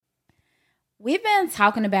We've been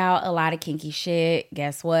talking about a lot of kinky shit.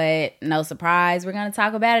 Guess what? No surprise. We're going to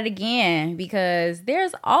talk about it again because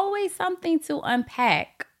there's always something to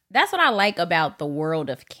unpack. That's what I like about the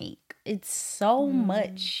world of kink. It's so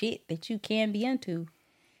much shit that you can be into.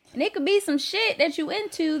 And it could be some shit that you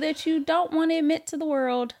into that you don't want to admit to the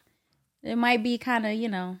world. It might be kind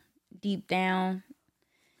of, deep down.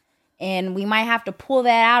 And we might have to pull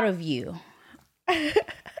that out of you.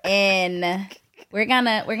 And we're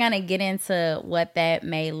gonna get into what that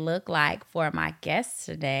may look like for my guest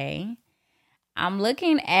today. I'm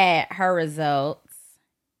looking at her results,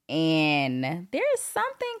 and there's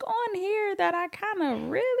something on here that I kind of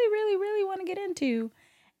really want to get into.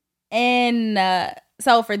 And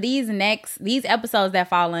so for these episodes that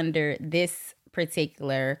fall under this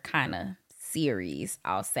particular kind of series,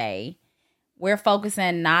 I'll say, we're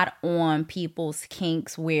focusing not on people's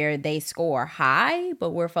kinks where they score high,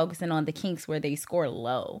 but we're focusing on the kinks where they score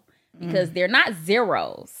low. Because they're not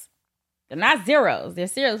zeros. They're not zeros.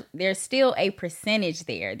 There's still a percentage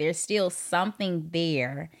there. There's still something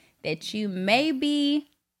there that you may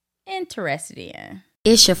be interested in.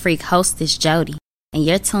 It's your freak hostess, Jody, and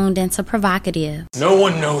you're tuned into Provocative. No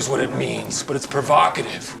one knows what it means, but it's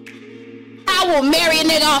provocative. I will marry a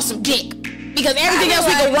nigga off some dick. Because everything else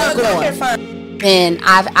we can work on. And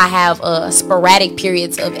I have sporadic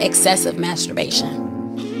periods of excessive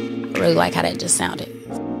masturbation. I really like how that just sounded.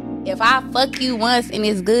 If I fuck you once and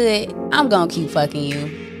it's good, I'm gonna keep fucking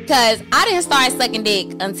you. Because I didn't start sucking dick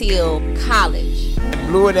until college.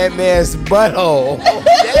 Blew in that man's butthole.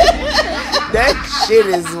 that shit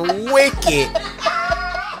is wicked.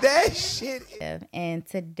 That shit is... And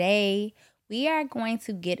today we are going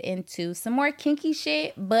to get into some more kinky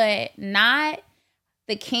shit, but not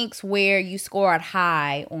the kinks where you scored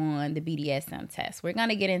high on the BDSM test. We're going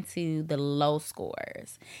to get into the low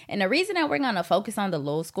scores. And the reason that we're going to focus on the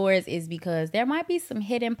low scores is because there might be some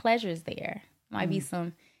hidden pleasures there. Might be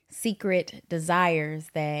some secret desires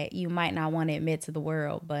that you might not want to admit to the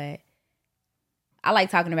world, but I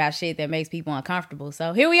like talking about shit that makes people uncomfortable.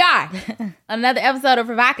 So here we are. Another episode of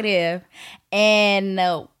Provocative.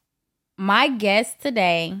 And my guest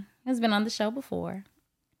today has been on the show before.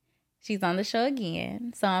 She's on the show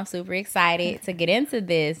again. So I'm super excited to get into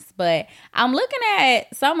this. But I'm looking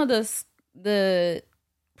at some of the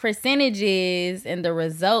percentages and the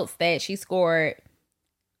results that she scored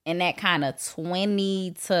in that kind of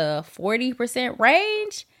 20 to 40%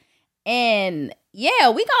 range. And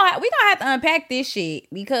yeah, we gonna have to unpack this shit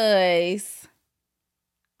because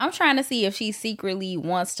I'm trying to see if she secretly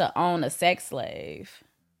wants to own a sex slave.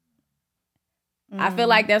 I feel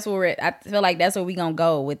like that's where we gonna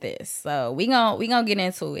go with this. So we gonna get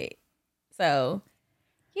into it. So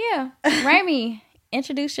yeah, Rami,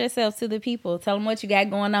 introduce yourself to the people. Tell them what you got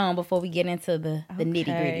going on before we get into the nitty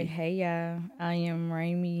gritty. Hey y'all, I am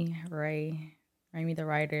Rami the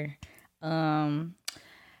writer.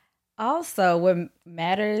 Also, what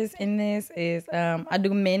matters in this is I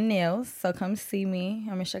do men nails, so come see me.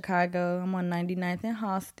 I'm in Chicago. I'm on 99th and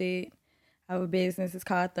Halsted. I have a business. It's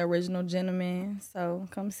called The Original Gentleman. So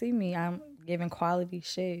come see me. I'm giving quality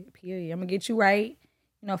shit, period. I'm going to get you right,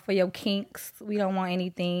 for your kinks. We don't want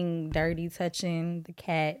anything dirty touching the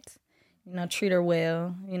cat. Treat her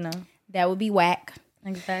well, That would be whack.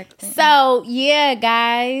 Exactly. So, yeah,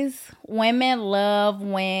 guys, women love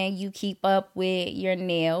when you keep up with your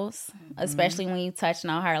nails, especially when you touching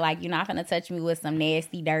on her. Like, you're not going to touch me with some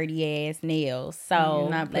nasty, dirty-ass nails. So, you're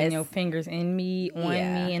not putting your fingers in me,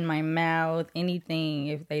 me, in my mouth, anything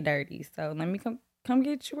if they dirty. So, let me come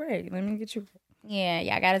get you right. Let me get you right. Yeah,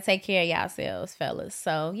 y'all got to take care of yourselves, fellas.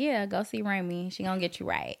 So, yeah, go see Rami. She going to get you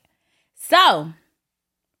right. So,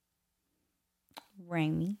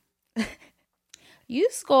 Rami. You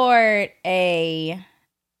scored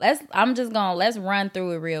let's run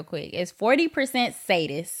through it real quick. It's 40%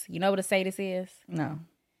 sadist. You know what a sadist is? No.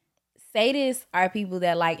 Sadists are people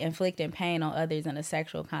that like inflicting pain on others in a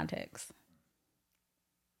sexual context.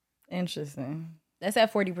 Interesting. That's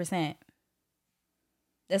at 40%.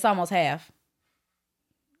 That's almost half.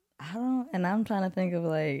 I'm trying to think of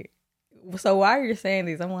so while you're saying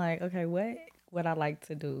these, I'm like, okay, what would I like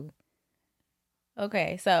to do?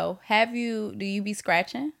 Okay, so do you be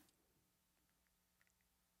scratching?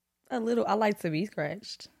 A little. I like to be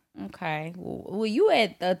scratched. Okay. Well, you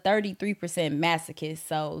at the 33% masochist.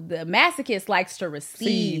 So the masochist likes to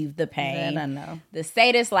receive the pain. That I know. The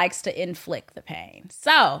sadist likes to inflict the pain.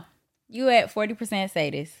 So you at 40%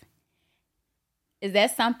 sadist. Is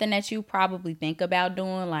that something that you probably think about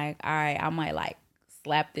doing? Like, all right, I might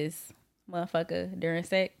slap this motherfucker during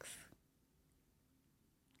sex.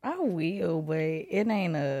 I will, but it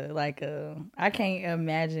ain't I can't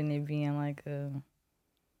imagine it being like a.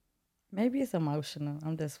 Maybe it's emotional.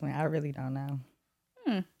 I really don't know.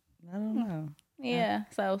 I don't know. Yeah.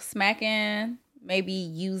 So smacking, maybe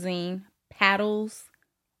using paddles,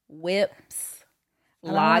 whips, I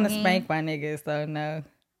don't want to flogging. spank my niggas, so no.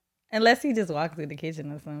 Unless he just walks through the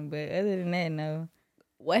kitchen or something. But other than that, no.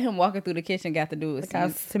 What him walking through the kitchen got to do with I'll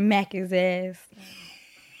smack his ass.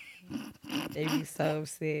 They be so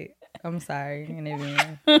upset. I'm sorry in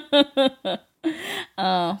advance.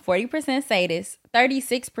 40% sadist,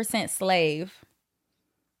 36% slave.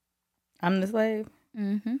 I'm the slave.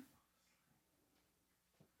 Mm-hmm.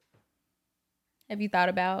 Have you thought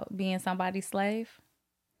about being somebody's slave?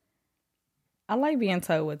 I like being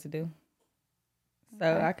told what to do.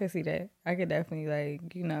 So I could see that. I could definitely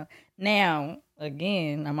Now,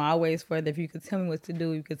 again, I'm always for that. If you could tell me what to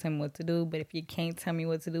do, you could tell me what to do. But if you can't tell me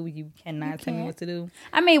what to do, you cannot tell me what to do.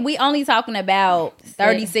 I mean, we only talking about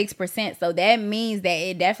 36%. So that means that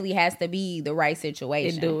it definitely has to be the right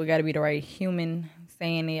situation. It got to be the right human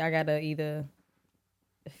saying it. I got to either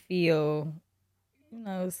feel,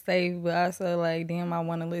 safe, but also like, damn, I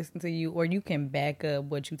want to listen to you. Or you can back up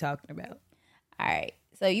what you talking about. All right.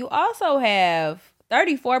 So you also have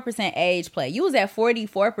 34% age play. You was at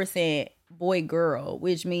 44% boy girl,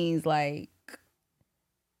 which means like,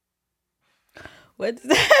 what does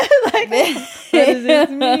that what does this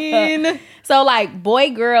mean? So like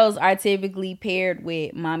boy girls are typically paired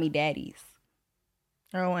with mommy daddies.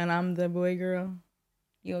 Oh, and I'm the boy girl.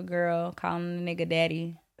 You a girl calling the nigga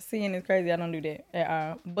daddy. Seeing is crazy. I don't do that at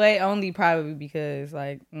all. But only probably because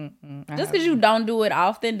just because you don't do it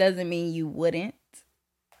often doesn't mean you wouldn't.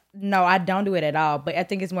 No, I don't do it at all. But I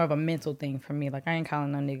think it's more of a mental thing for me. Like, I ain't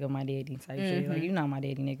calling no nigga my daddy type shit. Like, my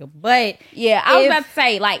daddy nigga. But yeah, I was about to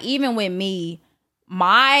say, like, even with me,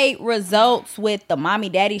 my results with the mommy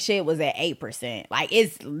daddy shit was at 8%. Like,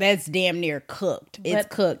 that's damn near cooked. It's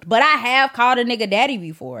cooked. But I have called a nigga daddy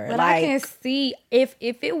before. But like, I can see if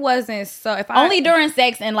it wasn't so. If only during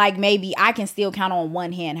sex, and like maybe I can still count on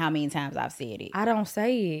one hand how many times I've said it. I don't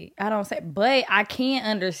say it. But I can't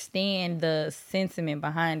understand the sentiment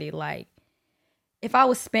behind it. Like, if I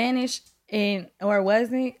was Spanish or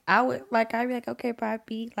wasn't, I'd be like, okay,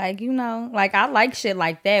 papi. Like, like I like shit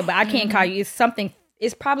like that, but I can't call you. It's something.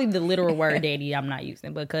 It's probably the literal word daddy I'm not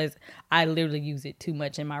using because I literally use it too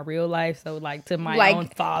much in my real life. So like to my own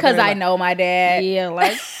father. Because I know my dad. Yeah,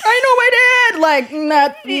 like I know my dad. Like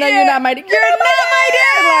no, you're not my dad. You're not my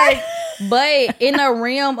dad. Like, but in a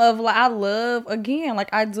realm of like, I love, again,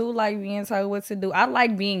 like I do like being told what to do. I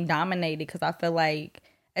like being dominated because I feel like,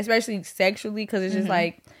 especially sexually, because it's just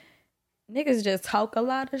like, niggas just talk a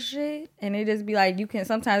lot of shit, and it just be like, you can,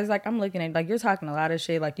 sometimes it's like, I'm looking at, like, you're talking a lot of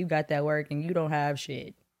shit, like, you got that work, and you don't have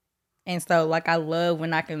shit. And so, like, I love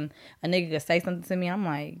when a nigga can say something to me, I'm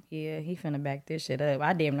like, yeah, he finna back this shit up.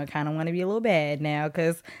 I damn near kind of want to be a little bad now,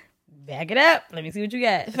 because back it up. Let me see what you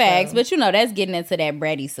got. Facts, but that's getting into that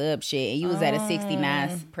bratty sub shit, and you was at a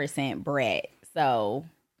 69% brat, so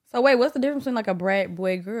wait, what's the difference between, like, a brat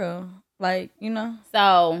boy girl? Like,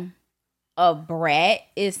 So, a brat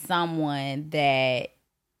is someone that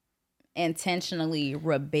intentionally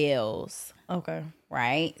rebels. Okay.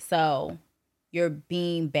 Right? So you're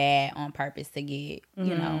being bad on purpose to get,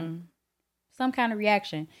 some kind of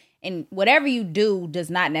reaction. And whatever you do does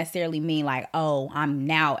not necessarily mean like, oh, I'm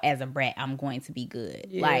now as a brat, I'm going to be good.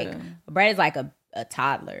 Yeah. Like a brat is like a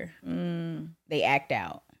toddler. They act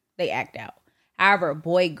out. However,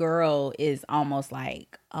 boy girl is almost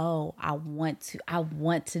like, oh, I want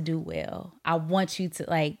to do well. I want you to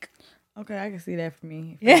like. Okay, I can see that for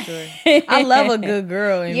me. For sure. I love a good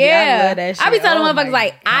girl. And I love that shit. I be telling motherfuckers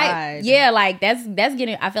like, like that's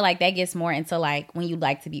getting. I feel like that gets more into like when you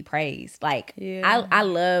like to be praised. Like, I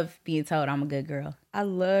love being told I'm a good girl. I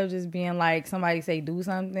love just being like, somebody say do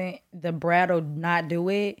something, the brat will not do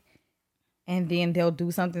it. And then they'll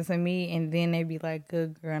do something to me, and then they be like,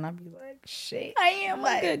 good girl. And I'll be like, shit. I am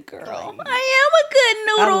a good girl. I am a good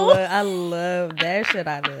noodle. I love that shit.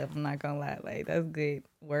 I love. I'm not going to lie. Like, that's good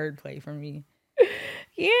wordplay for me.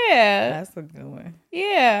 Yeah. That's a good one.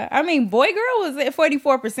 Yeah. I mean, boy girl was at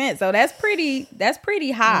 44%, so that's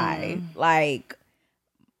pretty high. Like,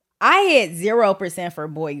 I had 0% for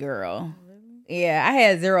boy girl. Really? Yeah, I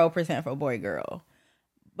had 0% for boy girl.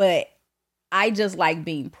 But I just like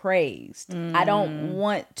being praised. I don't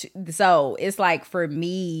want to. So it's like, for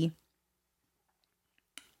me,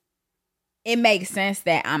 it makes sense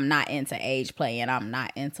that I'm not into age play and I'm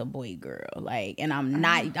not into boy girl. Like, and I'm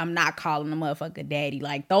not calling the motherfucker daddy.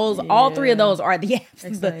 Like, those, all three of those are the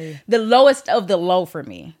lowest of the low for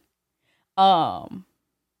me.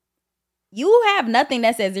 You have nothing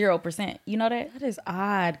that says 0%. You know that? That is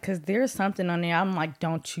odd because there's something on there. I'm like,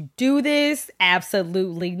 don't you do this?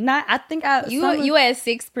 Absolutely not. I think you at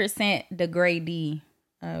 6% degrade D.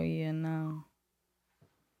 Oh yeah, no.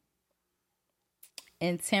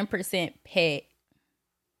 And 10% pet.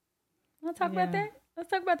 Let's talk about that. Let's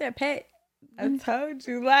talk about that pet. I told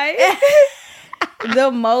you, like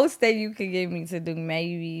the most that you could get me to do,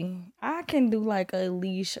 maybe I can do like a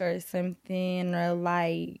leash or something, or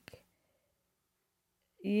like.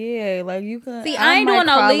 Yeah, like you could. See, I ain't doing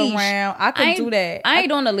no leash. I could do that. I ain't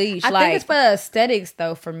doing a leash. I think it's for aesthetics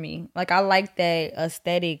though. For me, like I like that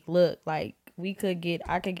aesthetic look. Like I could get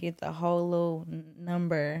the whole little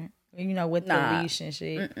number, you know, with the leash and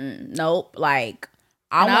shit. Nope. Like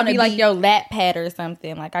I want to be like your lap pad or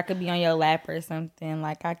something. Like I could be on your lap or something.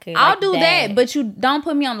 Like I could. I'll do that, but you don't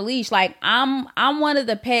put me on the leash. Like I'm one of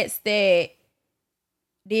the pets that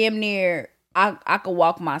damn near I could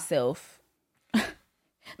walk myself.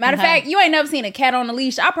 Matter of fact, you ain't never seen a cat on a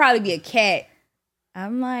leash. I'll probably be a cat.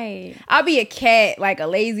 I'll be a cat, like a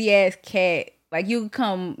lazy ass cat. Like you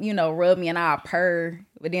come, you know, rub me and I'll purr,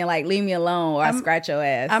 but then like leave me alone or I scratch your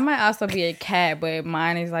ass. I might also be a cat, but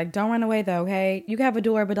mine is like, don't run away though, okay? You can have a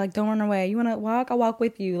door, but like don't run away. You wanna walk? I'll walk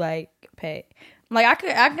with you, like pet. Like I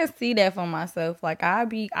can see that for myself. Like I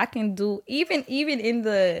can do even in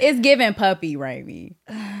the. It's giving puppy, Raimi.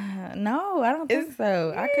 No, I don't think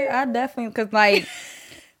so. I definitely, cause like.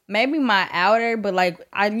 Maybe my outer, but like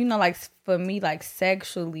like for me, like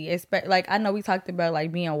sexually, like I know we talked about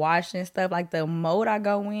like being watched and stuff. Like the mode I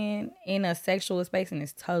go in a sexual space and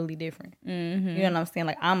it's totally different. Mm-hmm. You know what I'm saying?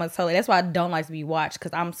 Like that's why I don't like to be watched,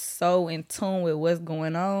 because I'm so in tune with what's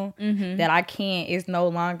going on that I can't. It's no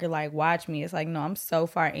longer like watch me. It's like no, I'm so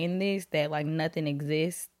far in this that like nothing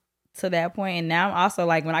exists to that point. And now I'm also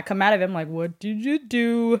like, when I come out of it, I'm like, what did you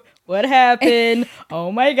do? What happened?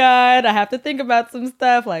 Oh my God, I have to think about some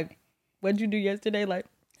stuff. Like, what'd you do yesterday? Like,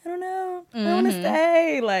 I don't know. I don't want to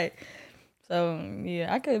stay. Like, so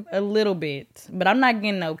yeah, I could a little bit, but I'm not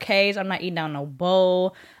getting no cage. I'm not eating down no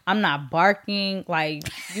bowl. I'm not barking. Like,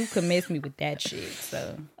 you could miss me with that shit.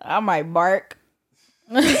 So I might bark.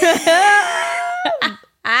 No,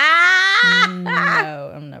 I'm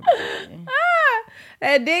not barking.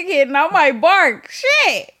 That dick hitting, I might bark.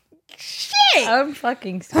 Shit. I'm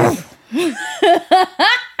fucking scared. No.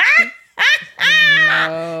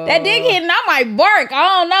 That dick hitting, I might bark. I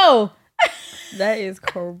don't know. That is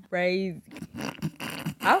crazy.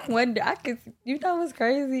 I wonder, you know what's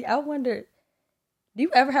crazy? I wonder, do you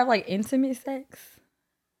ever have like intimate sex?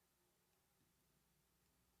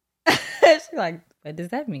 She's like, what does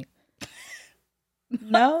that mean?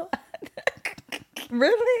 No?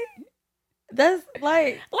 Really? That's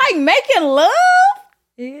like making love?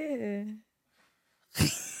 Yeah.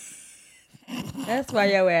 That's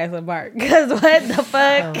why your ass a bark. Cause what the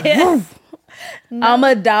fuck? No. I'm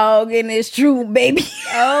a dog and it's true, baby.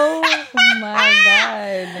 Oh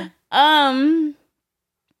my God.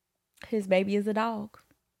 His baby is a dog.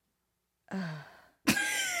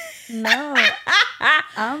 No.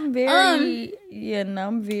 I'm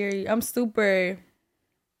super.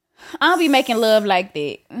 I don't be making love like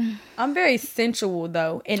that. I'm very sensual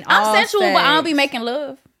though. I'm sensual, but I don't be making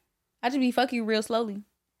love. I just be fuck you real slowly.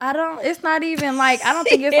 It's not even like, I don't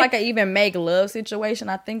think it's like a even make love situation.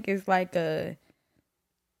 I think it's like I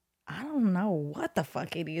don't know what the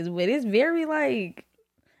fuck it is, but it's very like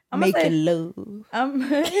making love.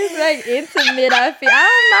 It's like intimate. I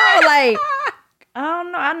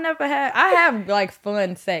don't know. I have like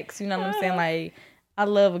fun sex. You know what I'm saying? Like, I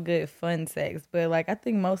love a good fun sex, but like I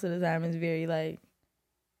think most of the time it's very like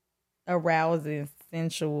arousing,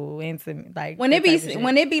 sensual, intimate. Like when it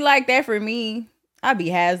be like that for me, I be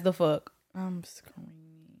high as the fuck. I'm screaming.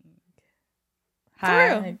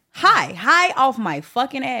 High. For real. High off my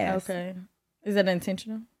fucking ass. Okay. Is that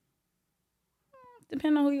intentional?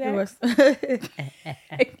 Depending on who you ask. I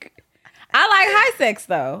like high sex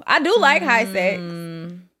though. I do like high sex.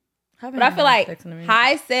 But I feel like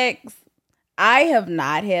high sex, I have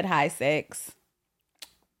not had high sex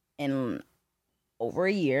in over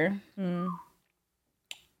a year.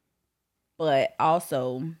 But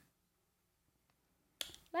also,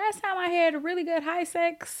 last time I had a really good high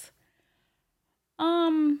sex,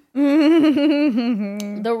 the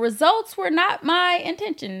results were not my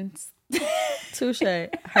intentions. Touche.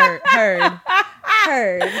 Heard.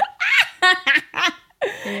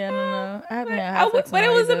 Yeah, I don't know. I haven't had high sex, but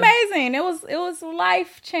it was amazing. It was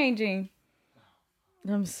life changing.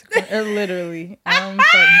 I'm literally.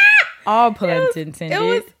 All puns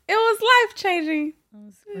intended. It was life changing. I'm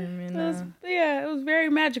screaming. It was very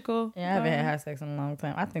magical. Yeah, I haven't had sex in a long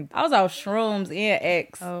time. I think I was off shrooms and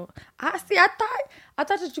X. Oh, I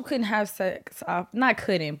thought that you couldn't have sex. Not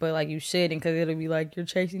couldn't, but like you shouldn't, because it'll be like you're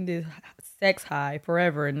chasing this sex high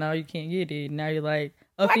forever, and now you can't get it. Now you're like,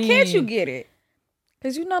 why can't you get it?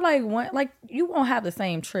 Because you know, like you won't have the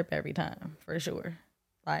same trip every time for sure.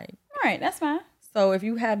 Like, all right, that's fine. So if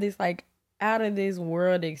you have this like out of this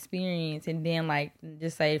world experience, and then like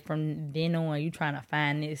just say from then on you trying to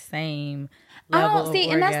find this same level of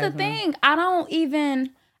orgasm. And that's the thing.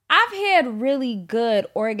 I've had really good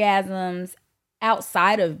orgasms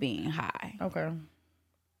outside of being high. Okay.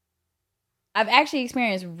 I've actually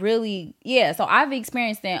experienced so I've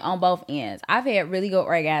experienced it on both ends. I've had really good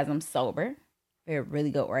orgasms sober. I've had really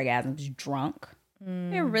good orgasms drunk.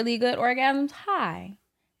 I've had really good orgasms high.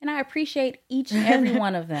 And I appreciate each and every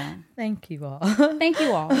one of them. Thank you all. Thank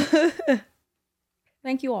you all.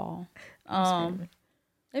 Thank you all.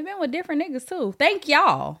 They've been with different niggas too. Thank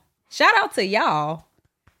y'all. Shout out to y'all.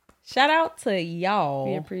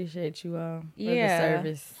 We appreciate you all for the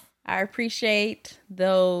service. I appreciate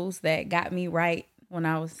those that got me right when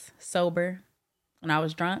I was sober, when I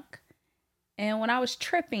was drunk, and when I was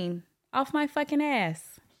tripping off my fucking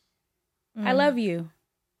ass. I love you.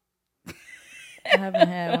 I haven't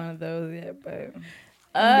had one of those yet, but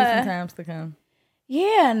there'll be some times to come.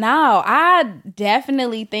 Yeah, no, I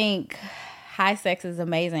definitely think high sex is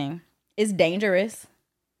amazing. It's dangerous.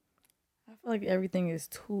 I feel like everything is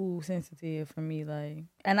too sensitive for me, like,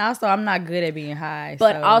 and also I'm not good at being high.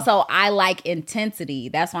 But also I like intensity.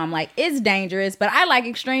 That's why I'm like, it's dangerous, but I like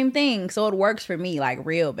extreme things, so it works for me like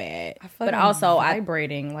real bad. But also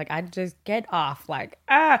vibrating, like I just get off, like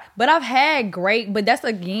But I've had great, but that's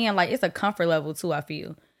again like it's a comfort level too. I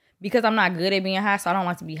feel because I'm not good at being high, so I don't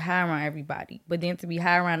like to be high around everybody. But then to be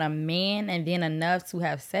high around a man and then enough to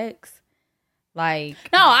have sex. Like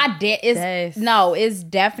it's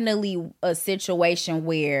definitely a situation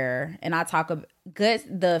where, and I talk about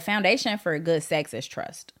the foundation for good sex is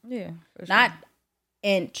trust. Yeah, for sure. Not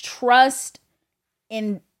and trust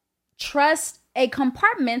a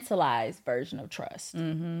compartmentalized version of trust.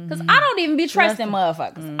 Because I don't even be trusting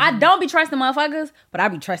motherfuckers. I don't be trusting motherfuckers, but I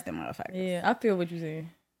be trusting motherfuckers. Yeah, I feel what you're saying.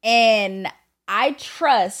 And I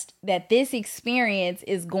trust that this experience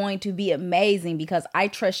is going to be amazing because I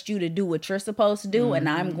trust you to do what you're supposed to do, and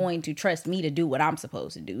I'm going to trust me to do what I'm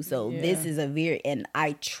supposed to do. So this is and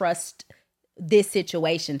I trust this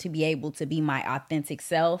situation to be able to be my authentic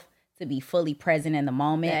self, to be fully present in the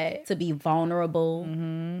moment, to be vulnerable,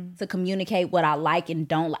 to communicate what I like and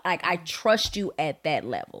don't like. Like, I trust you at that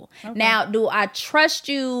level. Okay. Now, do I trust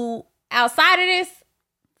you outside of this?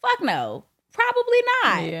 Fuck no. Probably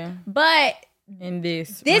not. Yeah. But in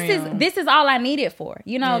this is all I need it for.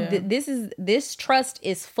 You know, this trust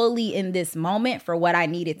is fully in this moment for what I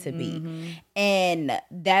need it to be. And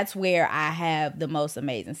that's where I have the most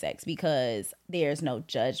amazing sex because there's no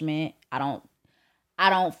judgment. I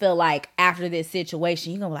don't feel like after this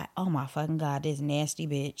situation you're gonna be like, oh my fucking God, this nasty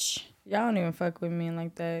bitch. Y'all don't even fuck with men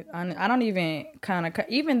like that. I don't even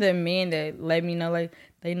even the men that let me know like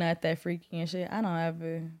they not that freaky and shit. I don't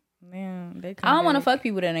ever. Man, I don't want to fuck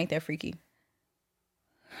people that ain't that freaky.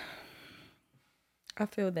 I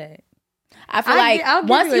feel that. I feel like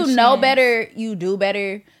once you know better, you do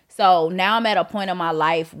better. So now I'm at a point in my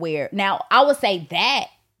life where now I would say that.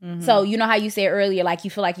 So you know how you said earlier, like you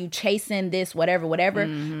feel like you chasing this, whatever.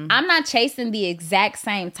 I'm not chasing the exact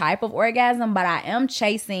same type of orgasm, but I am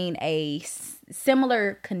chasing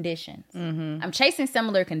similar conditions. I'm chasing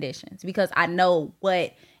similar conditions because I know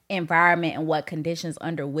what environment and what conditions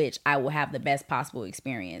under which I will have the best possible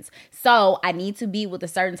experience. So I need to be with a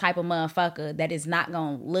certain type of motherfucker that is not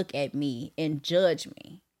going to look at me and judge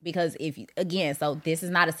me. Because so this is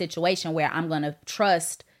not a situation where I'm going to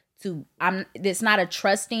trust it's not a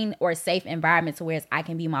trusting or safe environment to where I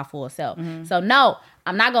can be my full self. So no,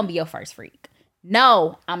 I'm not going to be your first freak.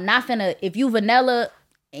 No, I'm not finna, if you vanilla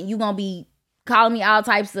and you going to be calling me all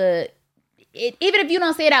types of, even if you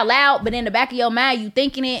don't say it out loud, but in the back of your mind, you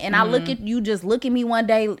thinking it, and I look at you, just look at me one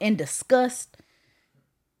day in disgust.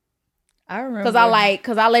 I remember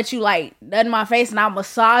because I let you like nut in my face and I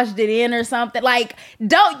massaged it in or something. Like, you're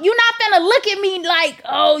not gonna look at me like,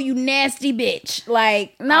 oh, you nasty bitch.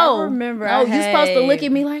 Like, no, I remember. No, you supposed to look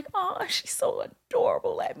at me like, oh, she's so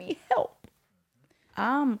adorable. Let me help.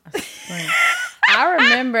 I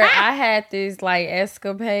remember I had this like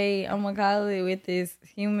escapade, I'm gonna call it, with this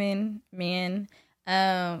human man,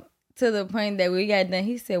 to the point that we got done.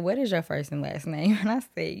 He said, what is your first and last name? And I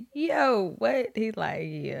said, yo, what? He's like,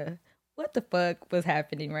 yeah. What the fuck was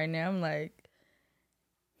happening right now? I'm like,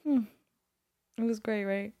 it was great,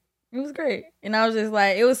 right? It was great. And I was just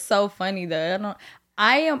like, it was so funny though.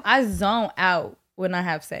 I zone out when I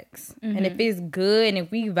have sex. Mm-hmm. And if it's good and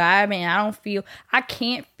if we vibing and I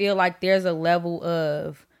can't feel like there's a level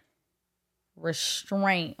of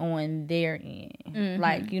restraint on their end. Mm-hmm.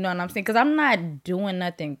 Like, you know what I'm saying? Because I'm not doing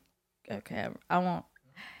nothing. Okay,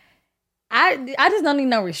 I just don't need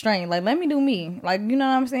no restraint. Like, let me do me. Like, you know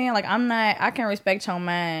what I'm saying? Like, I can respect your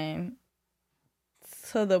mind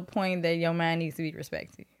to the point that your mind needs to be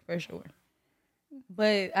respected, for sure.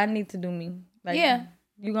 But I need to do me. Like, yeah.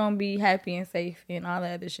 You're going to be happy and safe and all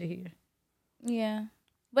that other shit here. Yeah.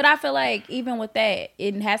 But I feel like even with that,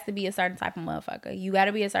 it has to be a certain type of motherfucker. You got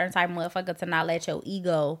to be a certain type of motherfucker to not let your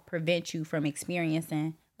ego prevent you from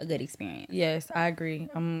experiencing a good experience. Yes, I agree.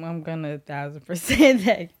 I'm gonna 1,000%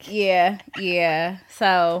 that. Yeah.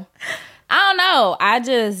 So, I don't know. I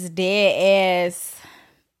just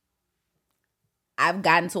I've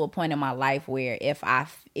gotten to a point in my life where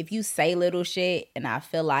if you say little shit and I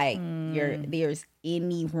feel like there's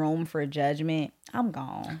any room for judgment, I'm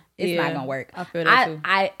gone. It's not gonna work. I feel that too.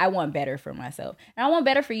 I want better for myself. And I want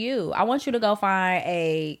better for you. I want you to go find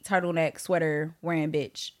a turtleneck sweater wearing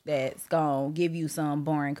bitch that's gonna give you some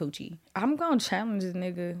boring coochie. I'm gonna challenge this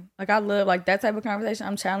nigga. Like, I love like that type of conversation.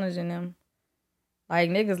 I'm challenging them.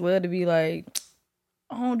 Like, niggas love to be like,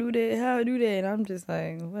 I don't do that, how I do that. And I'm just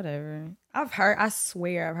like, whatever. I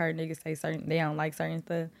swear I've heard niggas say they don't like certain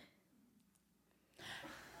stuff.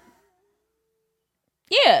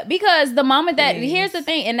 Yeah, because the moment that here's the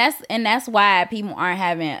thing, and that's why people aren't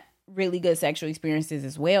having really good sexual experiences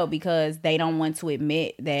as well, because they don't want to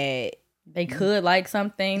admit that they could like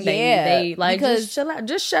something. Yeah, they like, because just chill out,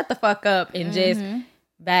 just shut the fuck up and just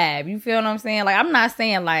vibe. You feel what I'm saying? Like, I'm not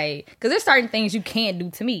saying like, because there's certain things you can't do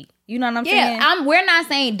to me. You know what I'm saying? Yeah, we're not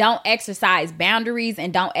saying don't exercise boundaries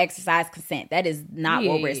and don't exercise consent. That is not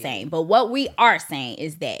what we're saying. But what we are saying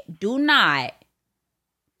is that do not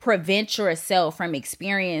prevent yourself from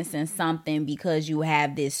experiencing something because you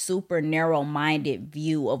have this super narrow-minded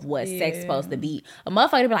view of what sex is supposed to be. A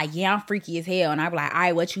motherfucker be like, yeah, I'm freaky as hell. And I be like, all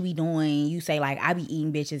right, what you be doing? You say like, I be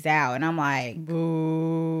eating bitches out. And I'm like,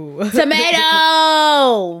 boo.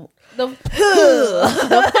 Tomato! The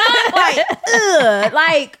fuck?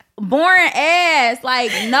 Like, boring ass.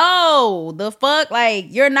 Like, no. The fuck? Like,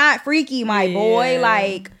 you're not freaky, my boy.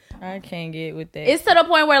 Like, I can't get with that. It's to the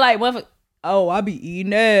point where like, oh, I be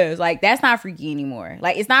eating ass. Like, that's not freaky anymore.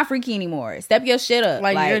 Like, it's not freaky anymore. Step your shit up.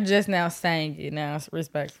 Like you're just now saying it now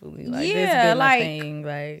respectfully. Like, yeah, this like, thing.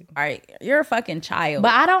 Like, all right, you're a fucking child.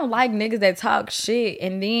 But I don't like niggas that talk shit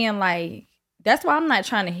and then like, that's why I'm not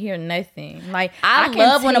trying to hear nothing. Like, I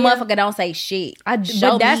love when a motherfucker don't say shit. But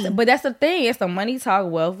that's the thing. It's the money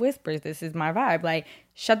talk, wealth whispers. This is my vibe. Like,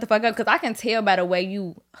 shut the fuck up, because I can tell by the way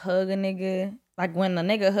you hug a nigga. Like, when a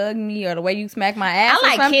nigga hug me or the way you smack my ass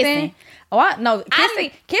or something.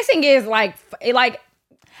 Kissing. Kissing is like. See, and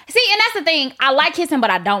that's the thing. I like kissing,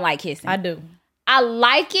 but I don't like kissing. I do. I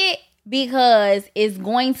like it because it's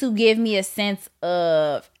going to give me a sense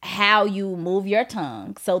of how you move your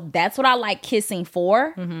tongue. So that's what I like kissing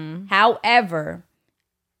for. Mm-hmm. However,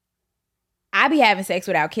 I be having sex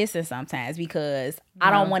without kissing sometimes because I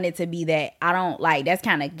don't want it to be that. I don't like, that's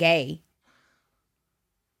kind of gay.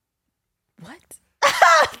 What?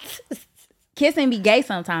 Kissing be gay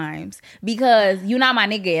sometimes because you're not my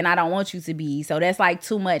nigga and I don't want you to be. So that's like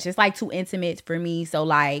too much. It's like too intimate for me. So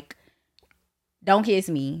like, don't kiss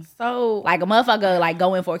me. So like a motherfucker like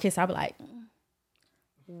go in for a kiss, I'll be like,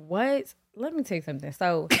 what? Let me tell you something.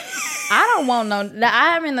 So I don't want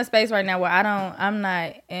I'm in the space right now where I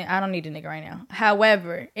don't need a nigga right now.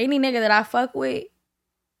 However, any nigga that I fuck with,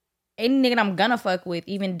 any nigga that I'm gonna fuck with,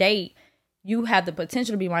 even date, you have the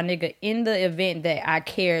potential to be my nigga in the event that I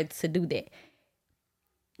care to do that.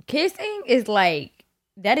 Kissing is like,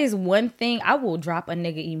 that is one thing I will drop a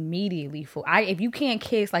nigga immediately for. If you can't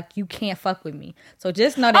kiss, like, you can't fuck with me. So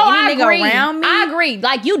just know that any nigga around me. I agree.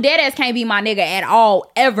 Like, you dead ass can't be my nigga at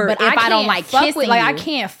all ever if I don't like kissing with, like, I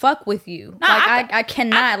can't fuck with you. No, like, I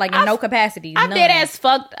cannot, like, in no capacity. I've dead ass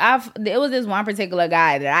fucked. There was this one particular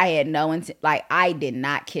guy that I had I did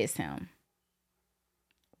not kiss him.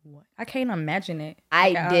 What? I can't imagine it.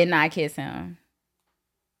 I did not kiss him.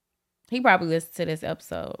 He probably listened to this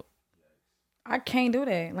episode. I can't do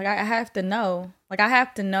that. Like, I have to know. Like, I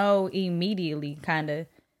have to know immediately, kind of.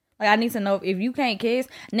 Like, I need to know if you can't kiss.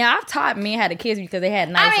 Now, I've taught men how to kiss because they had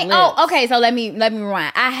nice lips. Oh, okay. So let me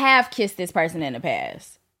rewind. I have kissed this person in the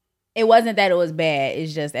past. It wasn't that it was bad.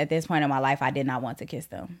 It's just at this point in my life, I did not want to kiss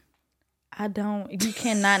them. You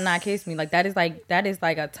cannot not kiss me. Like, that is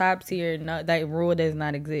like a top tier. No, that rule does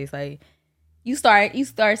not exist. Like, you start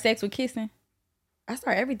sex with kissing. I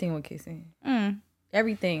start everything with kissing.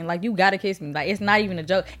 everything. Like, you gotta kiss me. Like, it's not even a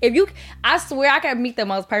joke. I swear I can meet the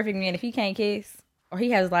most perfect man. If he can't kiss, or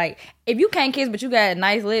he has like, if you can't kiss but you got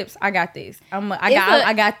nice lips, I got this.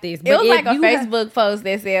 I got this. But it was like a Facebook post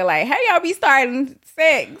that said like, "Hey, y'all be starting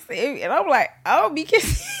sex," and I'm like, "I don't be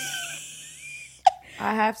kissing."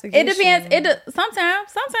 I have to. It depends. Sometimes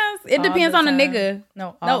it depends on the nigga.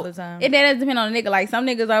 No, all the time. It does depend on the nigga. Like, some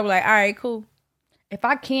niggas are like, "All right, cool." If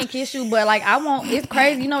I can't kiss you, but like I won't. It's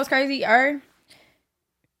crazy. You know what's crazy?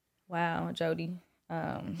 Wow, Jody.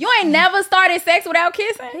 You ain't never started sex without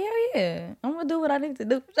kissing? Hell yeah. I'm gonna do what I need to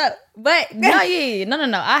do. But no.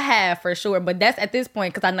 I have for sure. But that's at this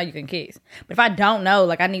point because I know you can kiss. But if I don't know,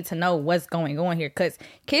 like, I need to know what's going on here, because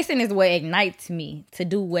kissing is what ignites me to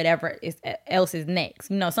do whatever else is next.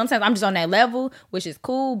 You know, sometimes I'm just on that level, which is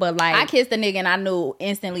cool. But like, I kissed a nigga and I knew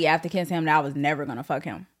instantly after kissing him that I was never gonna fuck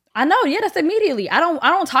him. I know, yeah, that's immediately. I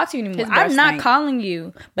don't talk to you anymore. I'm not calling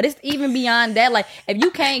you. But it's even beyond that. Like, if you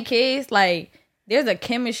can't kiss, like, there's a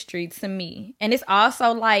chemistry to me. And it's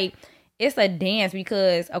also like, it's a dance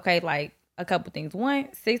because, okay, like, a couple things. One,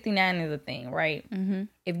 69 is a thing, right? Mm-hmm.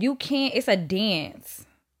 If you can't, it's a dance.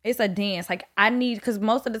 It's a dance. Like, I need, because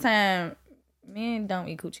most of the time, men don't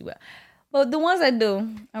eat coochie well. But the ones that do,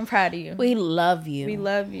 I'm proud of you. We love you. We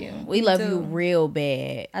love you. We love you real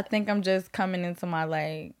bad. I think I'm just coming into my,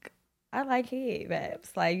 like, I like head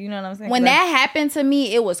vibes. Like, you know what I'm saying? When that happened to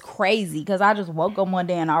me, it was crazy because I just woke up one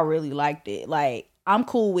day and I really liked it. Like, I'm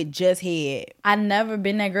cool with just head. I never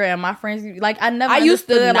been that girl. And my friends, like, I used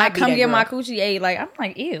to like, come get girl. my coochie ate. Like, I'm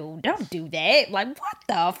like, ew, don't do that. Like, what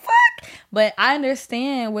the fuck? But I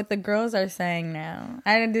understand what the girls are saying now.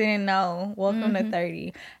 I didn't know. Welcome to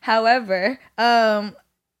 30. However, I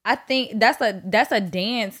think that's a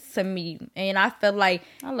dance to me. And I feel like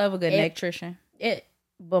I love a good electrician.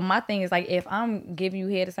 But my thing is, like, if I'm giving you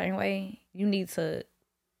head a certain way, you need to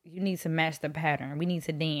match the pattern. We need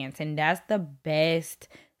to dance. And that's the best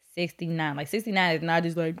 69. Like, 69 is not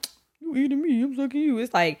just like, you eating me, I'm sucking you.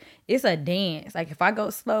 It's like, it's a dance. Like, if I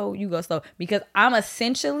go slow, you go slow. Because I'm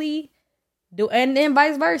essentially and then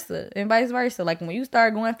vice versa. Like, when you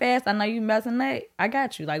start going fast, I know you messing that. I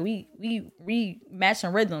got you. Like, we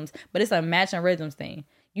matching rhythms. But it's a matching rhythms thing.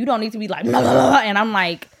 You don't need to be like, blah, blah, blah, and I'm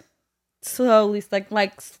like, slowly,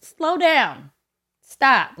 like, slow down,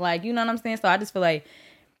 stop, like, you know what I'm saying? So I just feel like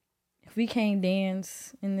if we can't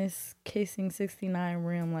dance in this kissing 69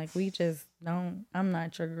 realm, like, we just don't. I'm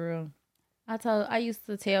not your girl. I used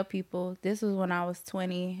to tell people, this was when I was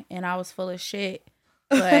 20 and I was full of shit,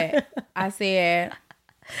 but I said,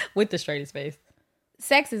 with the straightest face,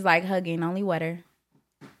 sex is like hugging, only wetter.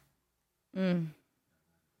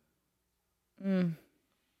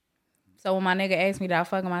 So when my nigga asked me did I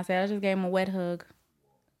fuck him, I said I just gave him a wet hug.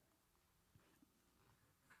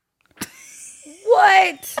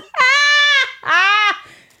 What?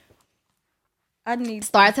 I need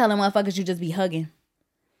start telling motherfuckers you just be hugging.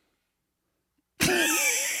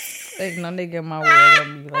 There's no nigga in my world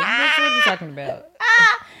gonna be like, what are you talking about?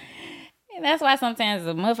 And that's why sometimes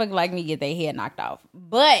a motherfucker like me get their head knocked off.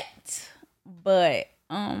 But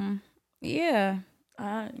yeah.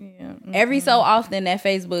 Every so often that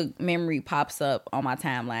Facebook memory pops up on my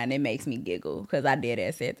timeline. It makes me giggle because I did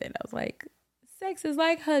that, said that. I was like, sex is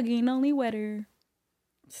like hugging, only wetter.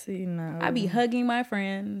 See, no. I be hugging my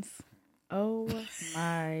friends. Oh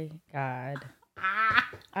my God.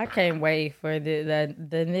 I can't wait for the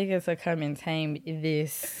niggas to come and tame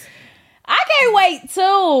this. I can't wait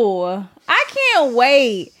too. I can't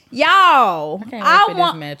wait. Y'all, I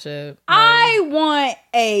want this matchup. Like,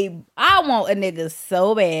 I want a nigga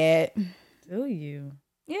so bad. Do you?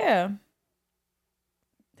 Yeah.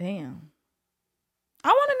 Damn. I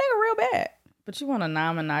want a nigga real bad. But you want a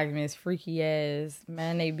non-monogamous, freaky ass,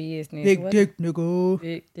 man, they business. Big dick nigga.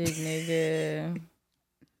 Big dick nigga.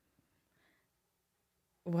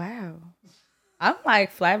 Wow. I'm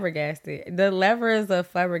like flabbergasted. The levers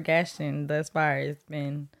of flabbergasting thus far has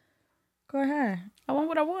been go ahead. I want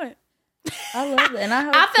what I want. I love it. And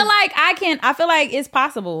I feel like it's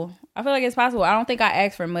possible. I don't think I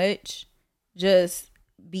ask for much. Just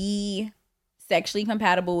be sexually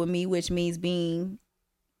compatible with me, which means being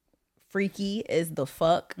freaky is the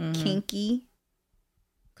fuck, kinky.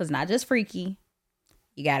 Cause not just freaky.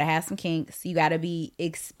 You gotta have some kinks. You gotta be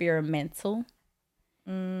experimental.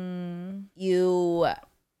 You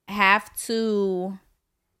have to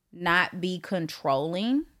not be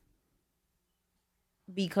controlling.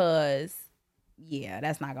 Because, yeah,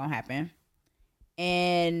 that's not gonna happen.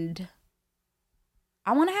 And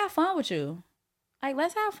I want to have fun with you. Like,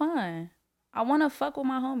 let's have fun. I want to fuck with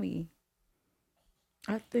my homie.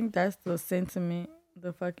 I think that's the sentiment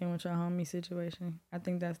the fucking with your homie situation. I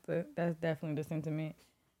think that's definitely the sentiment.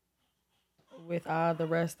 With all the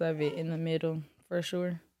rest of it in the middle, for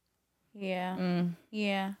sure. Yeah.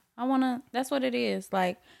 Yeah. That's what it is.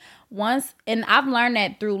 Like, once, and I've learned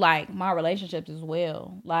that through, like, my relationships as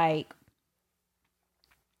well. Like,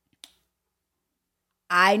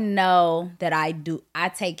 I know that I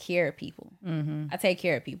take care of people. Mm-hmm. I take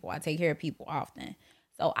care of people often.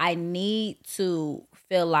 So I need to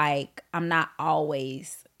feel like I'm not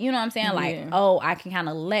always, you know what I'm saying? Like, I can kind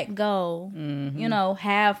of let go,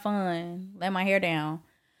 have fun, let my hair down.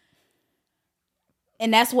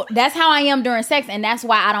 And that's how I am during sex. And that's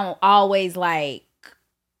why I don't always like,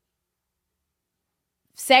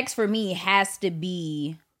 sex for me has to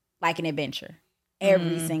be like an adventure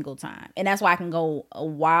every single time. And that's why I can go a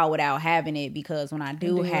while without having it, because when I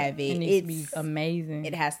do have it, needs to be amazing.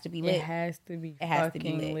 It has to be lit. It has to be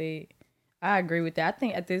lit. I agree with that. I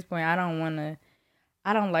think at this point I don't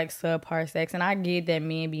like subpar sex, and I get that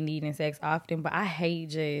men be needing sex often, but I hate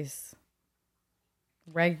just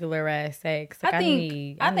regular ass sex. Like, I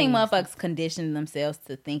think motherfuckers condition themselves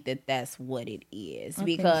to think that that's what it is,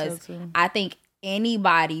 because I think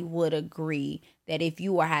anybody would agree that if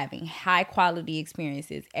you are having high quality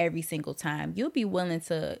experiences every single time, you'll be willing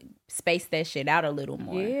to space that shit out a little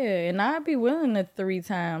more. Yeah, and I'd be willing to 3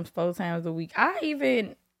 times, 4 times a week.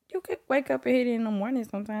 You could wake up and hit it in the morning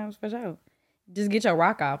sometimes, for sure. Just get your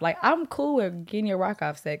rock off. Like, I'm cool with getting your rock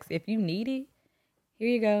off sex. If you need it, here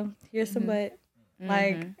you go. Here's some butt.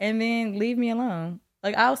 Like, and then leave me alone.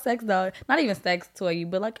 Like, I'll sex dog. Not even sex toy you,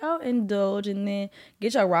 but like, I'll indulge and then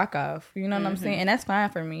get your rock off. You know what I'm saying? And that's fine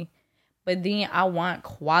for me. But then I want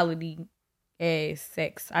quality ass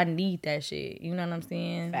sex. I need that shit. You know what I'm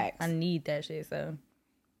saying? Facts. I need that shit. So,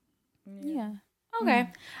 yeah. Okay.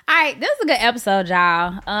 All right. This is a good episode,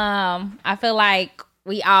 y'all. I feel like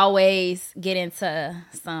we always get into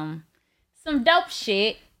some dope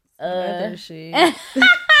shit. Other shit.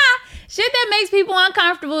 Shit that makes people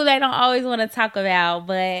uncomfortable, they don't always want to talk about.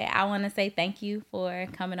 But I want to say thank you for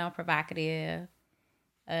coming on Provocative.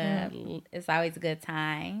 It's always a good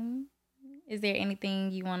time. Is there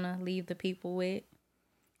anything you want to leave the people with?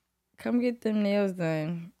 Come get them nails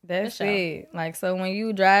done. That's it. Like, so when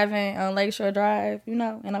you driving on Lakeshore Drive, in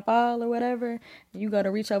a fall or whatever, you got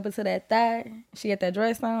to reach over to that thigh. She had that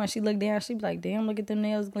dress on, and she looked down. She be like, damn, look at them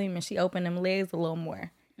nails gleaming. She opened them legs a little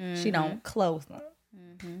more. She don't close them.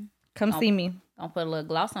 Come see me. Don't put a little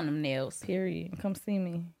gloss on them nails. Period. Come see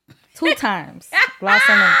me. 2 times. Gloss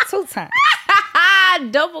on them 2 times.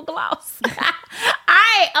 Double gloss. All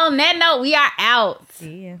right. On that note, we are out.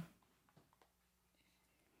 Yeah.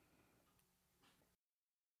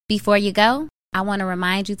 Before you go, I want to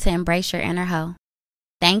remind you to embrace your inner hoe.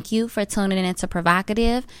 Thank you for tuning in to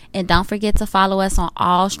Provocative, and don't forget to follow us on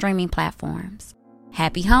all streaming platforms.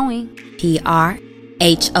 Happy hoeing.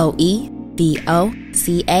 PRHOEVOCATIVE.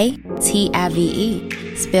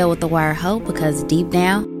 Spell with the word hoe, because deep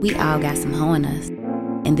down, we all got some hoe in us.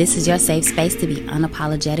 And this is your safe space to be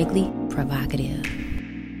unapologetically provocative.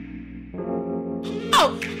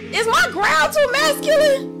 Oh, is my growl too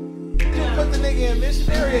masculine? Put the nigga in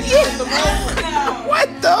missionary. Yeah. What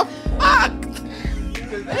the